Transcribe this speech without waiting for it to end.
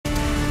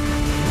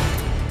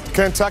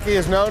Kentucky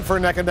is known for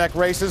neck-and-neck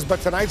races, but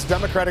tonight's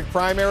Democratic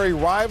primary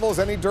rivals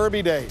any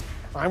Derby day.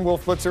 I'm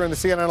Wolf Blitzer in the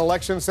CNN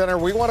Election Center.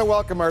 We want to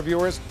welcome our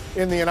viewers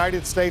in the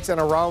United States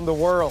and around the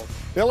world.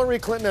 Hillary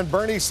Clinton and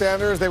Bernie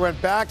Sanders, they went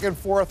back and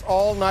forth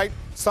all night,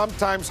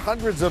 sometimes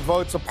hundreds of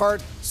votes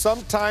apart,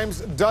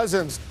 sometimes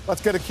dozens. Let's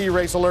get a key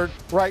race alert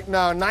right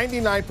now.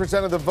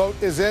 99% of the vote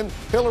is in.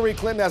 Hillary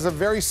Clinton has a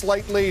very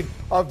slight lead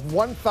of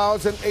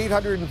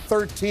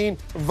 1,813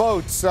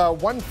 votes.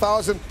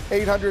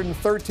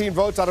 1,813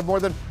 votes out of more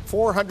than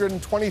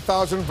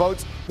 420,000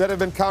 votes that have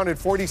been counted.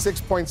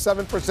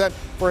 46.7%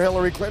 for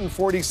Hillary Clinton,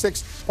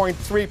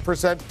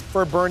 46.3%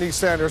 for Bernie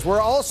Sanders. We're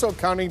also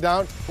counting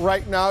down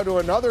right now to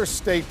another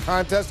state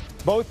contest.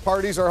 Both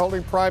parties are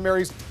holding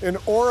primaries in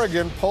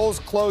Oregon. Polls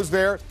close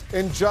there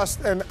in just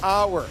an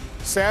hour.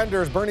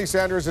 Bernie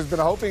Sanders has been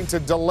hoping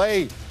to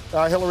delay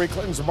Hillary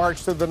Clinton's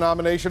march to the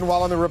nomination,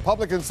 while on the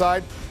Republican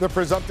side, the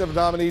presumptive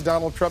nominee,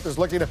 Donald Trump, is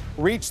looking to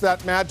reach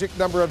that magic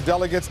number of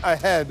delegates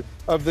ahead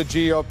of the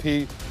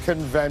GOP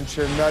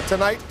convention.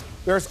 Tonight,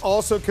 there's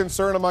also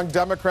concern among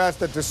Democrats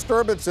that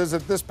disturbances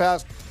at this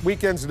past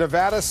weekend's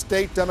Nevada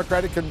State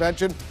Democratic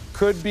Convention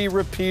could be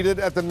repeated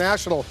at the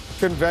national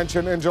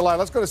convention in July.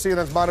 Let's go to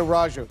CNN's Manu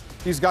Raju.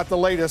 He's got the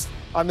latest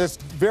on this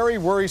very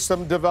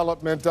worrisome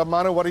development.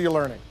 Manu, what are you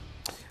learning?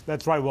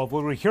 That's right, Wolf.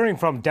 What we're hearing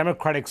from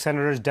Democratic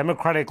senators,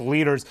 Democratic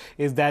leaders,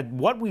 is that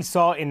what we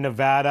saw in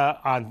Nevada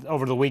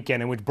over the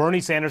weekend, in which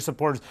Bernie Sanders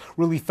supporters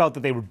really felt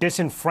that they were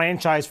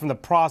disenfranchised from the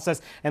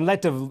process and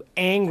led to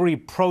angry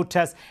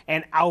protests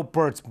and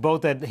outbursts,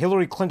 both at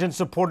Hillary Clinton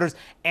supporters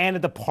and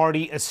at the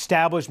party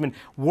establishment,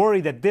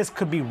 worried that this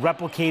could be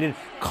replicated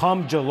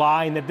come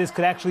July and that this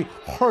could actually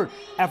hurt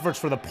efforts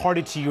for the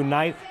party to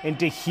unite and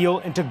to heal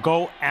and to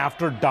go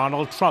after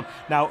Donald Trump.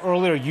 Now,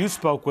 earlier you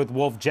spoke with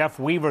Wolf Jeff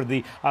Weaver,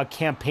 the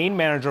campaign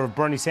manager of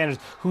Bernie Sanders,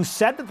 who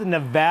said that the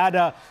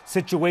Nevada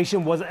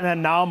situation was an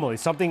anomaly,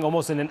 something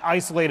almost in an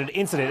isolated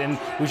incident. And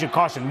we should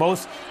caution,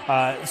 most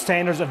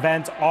Sanders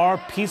events are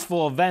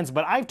peaceful events.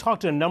 But I've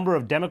talked to a number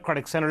of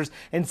Democratic senators,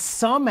 and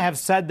some have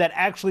said that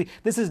actually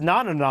this is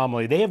not an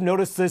anomaly. They have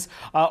noticed this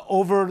all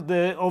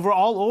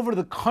over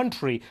the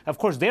country. Of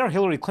course, they are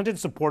Hillary Clinton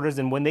supporters,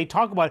 and when they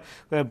talk about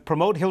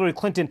promote Hillary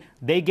Clinton,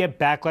 they get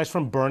backlash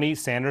from Bernie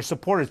Sanders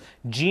supporters.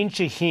 Jeanne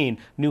Shaheen,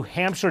 New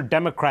Hampshire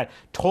Democrat,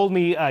 told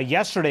me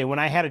yesterday when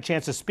I had a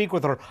chance to speak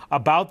with her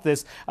about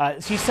this.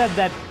 She said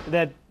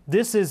that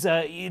this has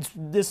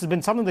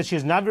been something that she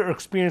has never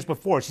experienced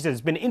before. She said,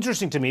 it's been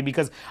interesting to me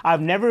because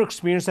I've never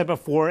experienced that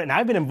before, and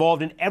I've been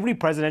involved in every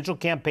presidential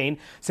campaign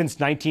since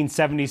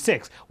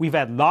 1976. We've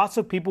had lots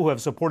of people who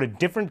have supported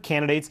different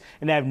candidates,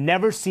 and I've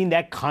never seen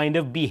that kind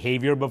of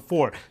behavior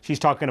before. She's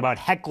talking about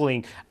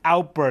heckling,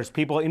 outbursts,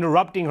 people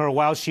interrupting her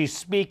while she's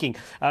speaking.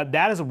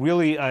 That is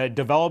really a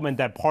development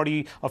that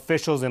party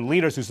officials and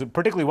leaders,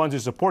 particularly ones who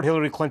support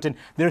Hillary Clinton,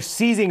 they're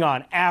seizing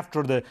on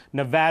after the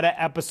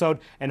Nevada episode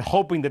and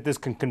hoping that this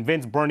can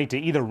convince Bernie to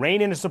either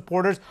rein in his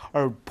supporters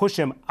or push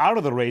him out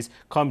of the race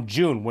come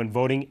June when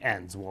voting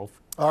ends, Wolf.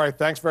 All right,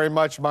 thanks very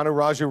much, Manu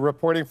Raju,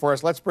 reporting for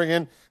us. Let's bring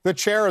in the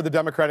chair of the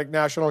Democratic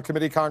National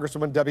Committee,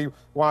 Congresswoman Debbie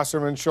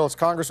Wasserman Schultz.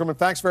 Congresswoman,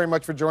 thanks very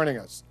much for joining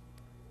us.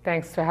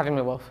 Thanks for having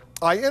me, Wolf.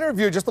 I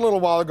interviewed just a little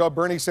while ago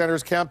Bernie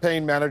Sanders'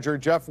 campaign manager,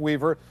 Jeff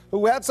Weaver,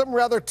 who had some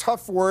rather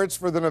tough words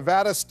for the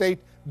Nevada State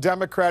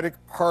Democratic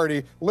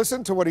Party.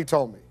 Listen to what he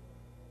told me.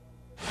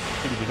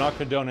 We do not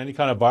condone any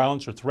kind of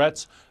violence or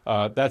threats.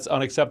 That's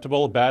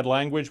unacceptable. Bad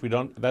language.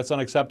 That's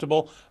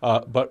unacceptable.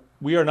 But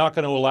we are not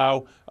going to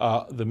allow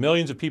the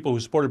millions of people who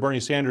supported Bernie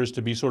Sanders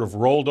to be sort of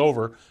rolled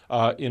over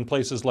in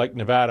places like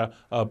Nevada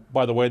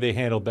by the way they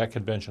handled that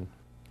convention.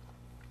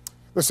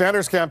 The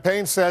Sanders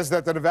campaign says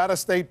that the Nevada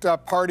State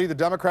Party, the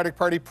Democratic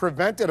Party,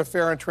 prevented a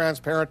fair and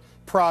transparent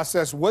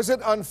process. Was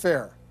it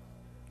unfair?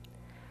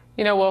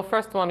 You know, well,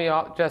 first of all, let me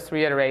just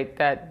reiterate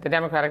that the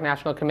Democratic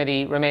National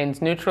Committee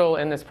remains neutral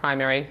in this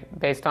primary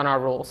based on our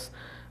rules.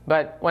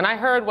 But when I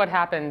heard what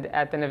happened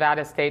at the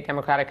Nevada State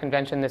Democratic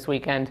Convention this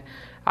weekend,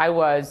 I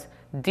was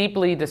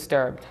deeply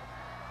disturbed.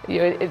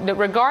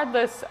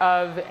 Regardless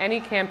of any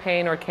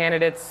campaign or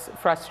candidate's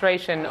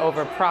frustration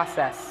over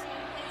process,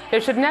 there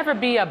should never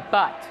be a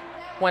but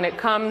when it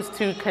comes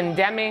to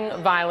condemning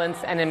violence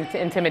and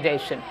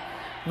intimidation.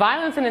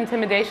 Violence and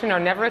intimidation are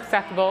never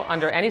acceptable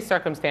under any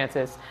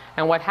circumstances,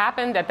 and what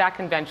happened at that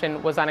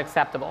convention was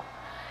unacceptable.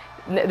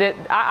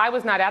 I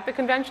was not at the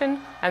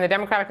convention, and the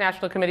Democratic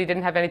National Committee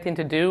didn't have anything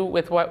to do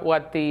with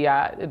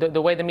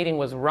the way the meeting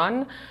was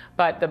run,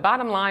 but the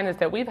bottom line is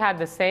that we've had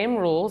the same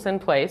rules in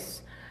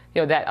place,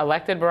 that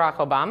elected Barack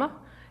Obama,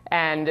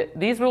 and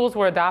these rules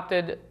were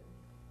adopted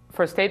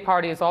for state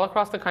parties all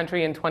across the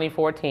country in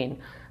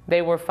 2014.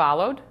 They were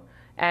followed,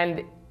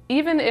 and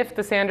even if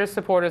the Sanders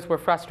supporters were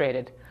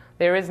frustrated,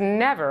 there is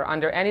never,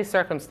 under any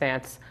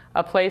circumstance,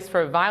 a place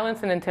for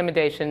violence and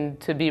intimidation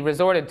to be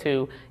resorted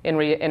to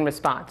in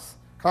response.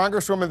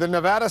 Congresswoman, the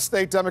Nevada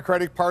State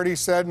Democratic Party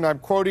said, and I'm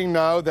quoting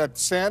now, that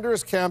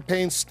Sanders'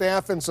 campaign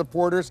staff and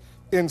supporters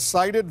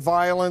incited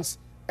violence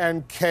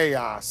and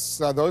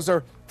chaos. Those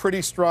are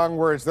pretty strong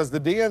words. Does the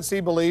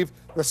DNC believe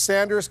the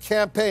Sanders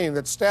campaign,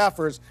 that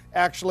staffers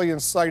actually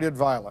incited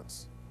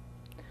violence?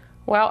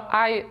 Well,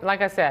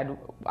 like I said,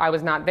 I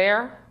was not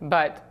there,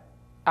 but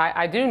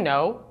I do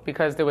know,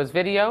 because there was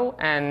video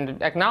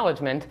and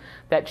acknowledgement,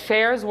 that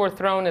chairs were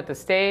thrown at the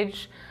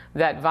stage,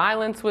 that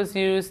violence was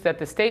used, that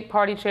the state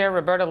party chair,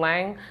 Roberta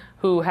Lang,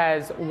 who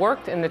has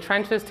worked in the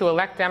trenches to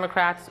elect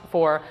Democrats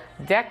for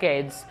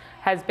decades,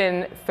 has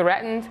been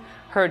threatened.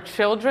 Her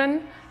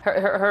children,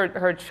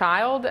 her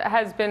child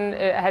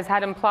has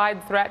had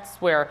implied threats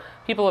where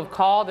people have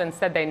called and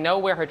said they know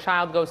where her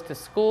child goes to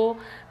school.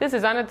 This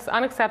is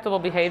unacceptable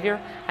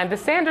behavior, and the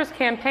Sanders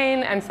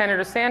campaign and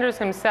Senator Sanders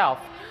himself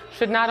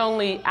should not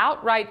only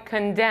outright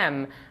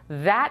condemn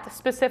that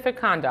specific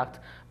conduct,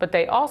 but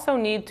they also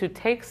need to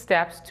take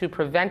steps to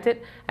prevent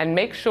it and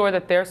make sure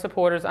that their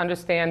supporters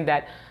understand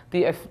that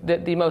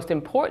the most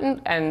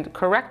important and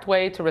correct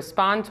way to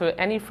respond to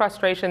any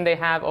frustration they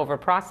have over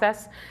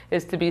process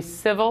is to be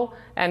civil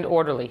and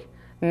orderly,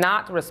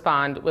 not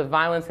respond with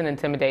violence and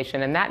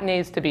intimidation. And that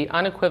needs to be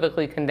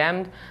unequivocally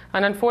condemned.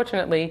 And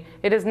unfortunately,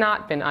 it has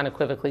not been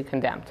unequivocally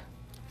condemned.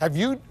 Have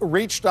you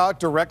reached out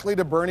directly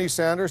to Bernie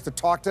Sanders to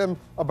talk to him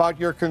about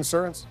your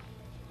concerns?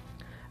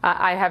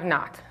 I have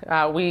not.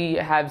 We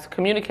have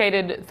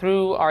communicated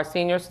through our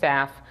senior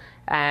staff,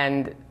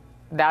 and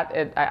that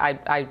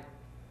I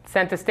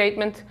sent a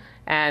statement,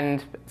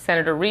 and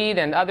Senator Reid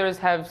and others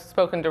have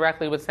spoken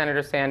directly with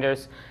Senator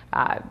Sanders.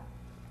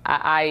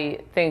 I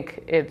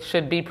think it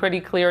should be pretty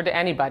clear to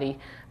anybody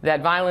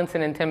that violence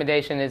and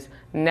intimidation is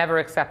never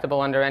acceptable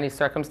under any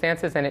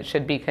circumstances, and it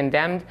should be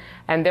condemned,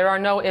 and there are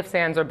no ifs,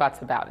 ands, or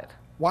buts about it.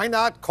 Why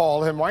not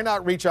call him? Why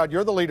not reach out?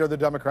 You're the leader of the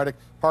Democratic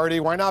Party.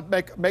 Why not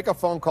make a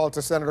phone call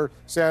to Senator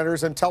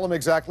Sanders and tell him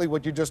exactly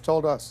what you just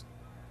told us?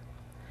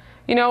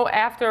 You know,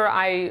 after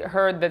I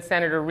heard that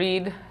Senator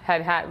Reid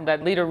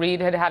that Leader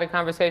Reid had had a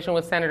conversation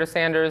with Senator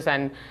Sanders,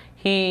 and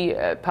he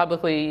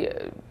publicly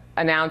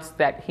announced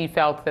that he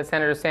felt that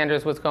Senator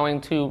Sanders was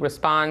going to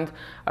respond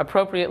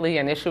appropriately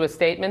and issue a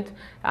statement,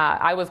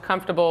 I was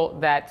comfortable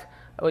that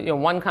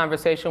one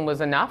conversation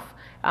was enough.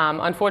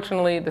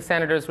 Unfortunately, the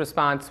senator's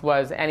response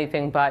was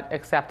anything but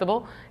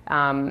acceptable.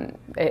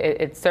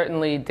 It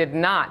certainly did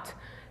not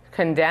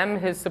condemn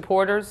his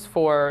supporters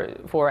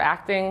for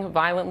acting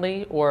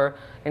violently or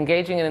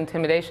engaging in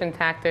intimidation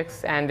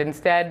tactics, and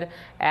instead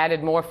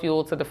added more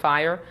fuel to the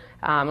fire.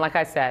 Like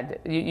I said,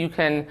 you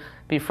can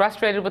be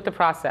frustrated with the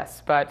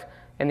process, but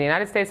in the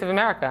United States of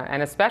America,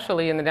 and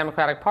especially in the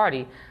Democratic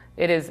Party,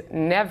 it is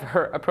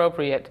never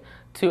appropriate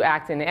to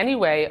act in any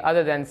way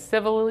other than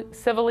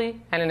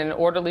civilly and in an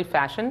orderly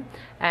fashion,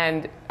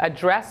 and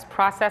address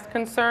process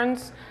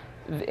concerns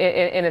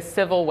in a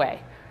civil way.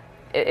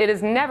 It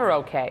is never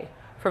okay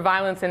for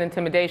violence and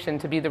intimidation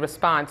to be the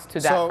response to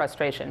that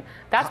frustration.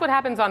 That's what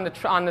happens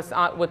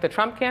with the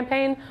Trump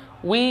campaign.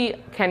 We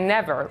can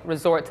never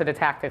resort to the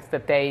tactics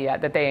that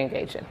they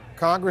engage in.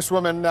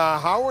 Congresswoman,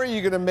 how are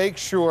you going to make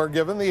sure,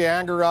 given the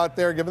anger out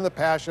there, given the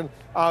passion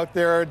out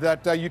there,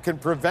 that you can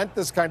prevent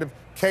this kind of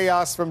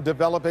chaos from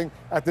developing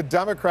at the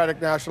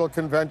Democratic National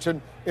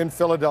Convention in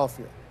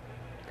Philadelphia?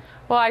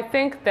 Well, I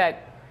think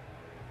that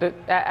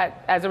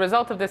as a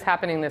result of this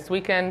happening this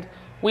weekend,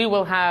 we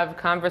will have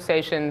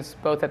conversations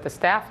both at the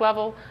staff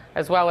level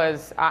as well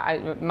as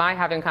my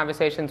having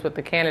conversations with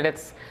the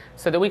candidates,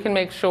 so that we can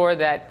make sure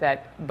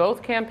that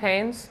both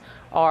campaigns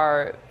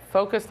are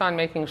focused on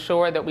making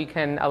sure that we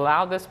can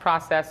allow this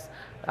process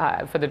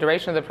for the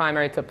duration of the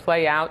primary to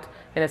play out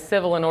in a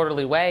civil and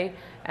orderly way,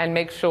 and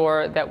make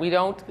sure that we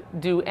don't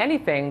do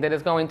anything that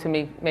is going to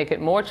make it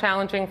more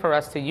challenging for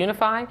us to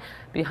unify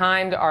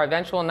behind our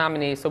eventual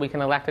nominee so we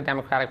can elect a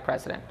Democratic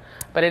president.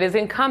 But it is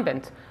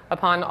incumbent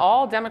upon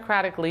all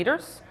Democratic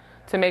leaders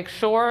to make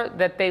sure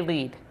that they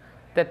lead,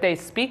 that they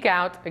speak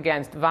out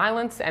against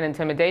violence and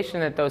intimidation,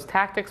 that those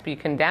tactics be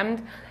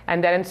condemned,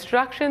 and that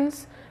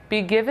instructions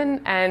be given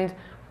and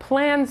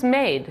plans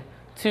made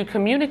to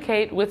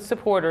communicate with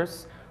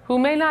supporters who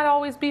may not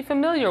always be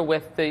familiar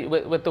with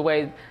the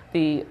way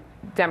the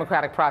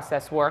democratic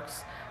process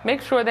works.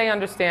 Make sure they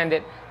understand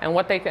it and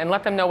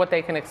let them know what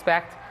they can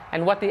expect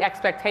and what the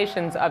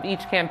expectations of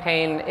each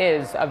campaign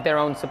is of their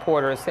own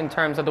supporters in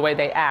terms of the way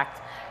they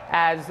act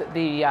as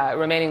the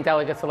remaining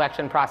delegate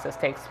selection process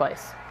takes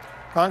place.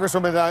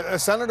 Congresswoman,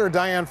 Senator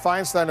Dianne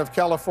Feinstein of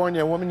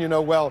California, a woman you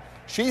know well,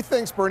 she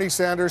thinks Bernie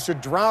Sanders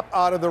should drop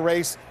out of the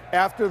race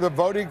after the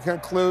voting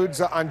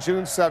concludes on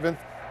June 7th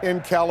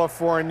in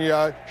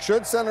California.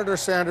 Should Senator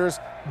Sanders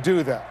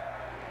do that?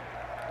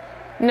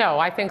 No,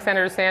 I think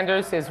Senator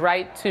Sanders is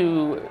right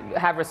to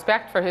have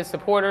respect for his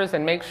supporters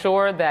and make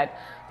sure that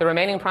the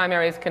remaining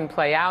primaries can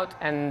play out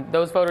and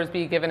those voters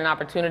be given an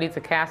opportunity to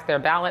cast their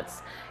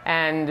ballots.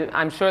 And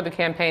I'm sure the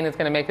campaign is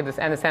going to make and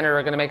the senator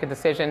are going to make a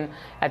decision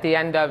at the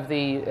end of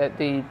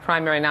the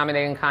primary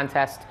nominating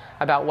contest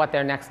about what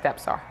their next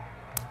steps are.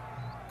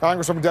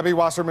 Congresswoman Debbie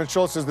Wasserman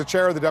Schultz is the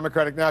chair of the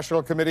Democratic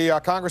National Committee.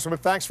 Congresswoman,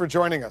 thanks for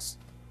joining us.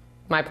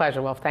 My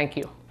pleasure, Wolf. Thank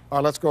you.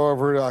 Let's go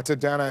over to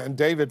Dana and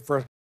David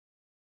for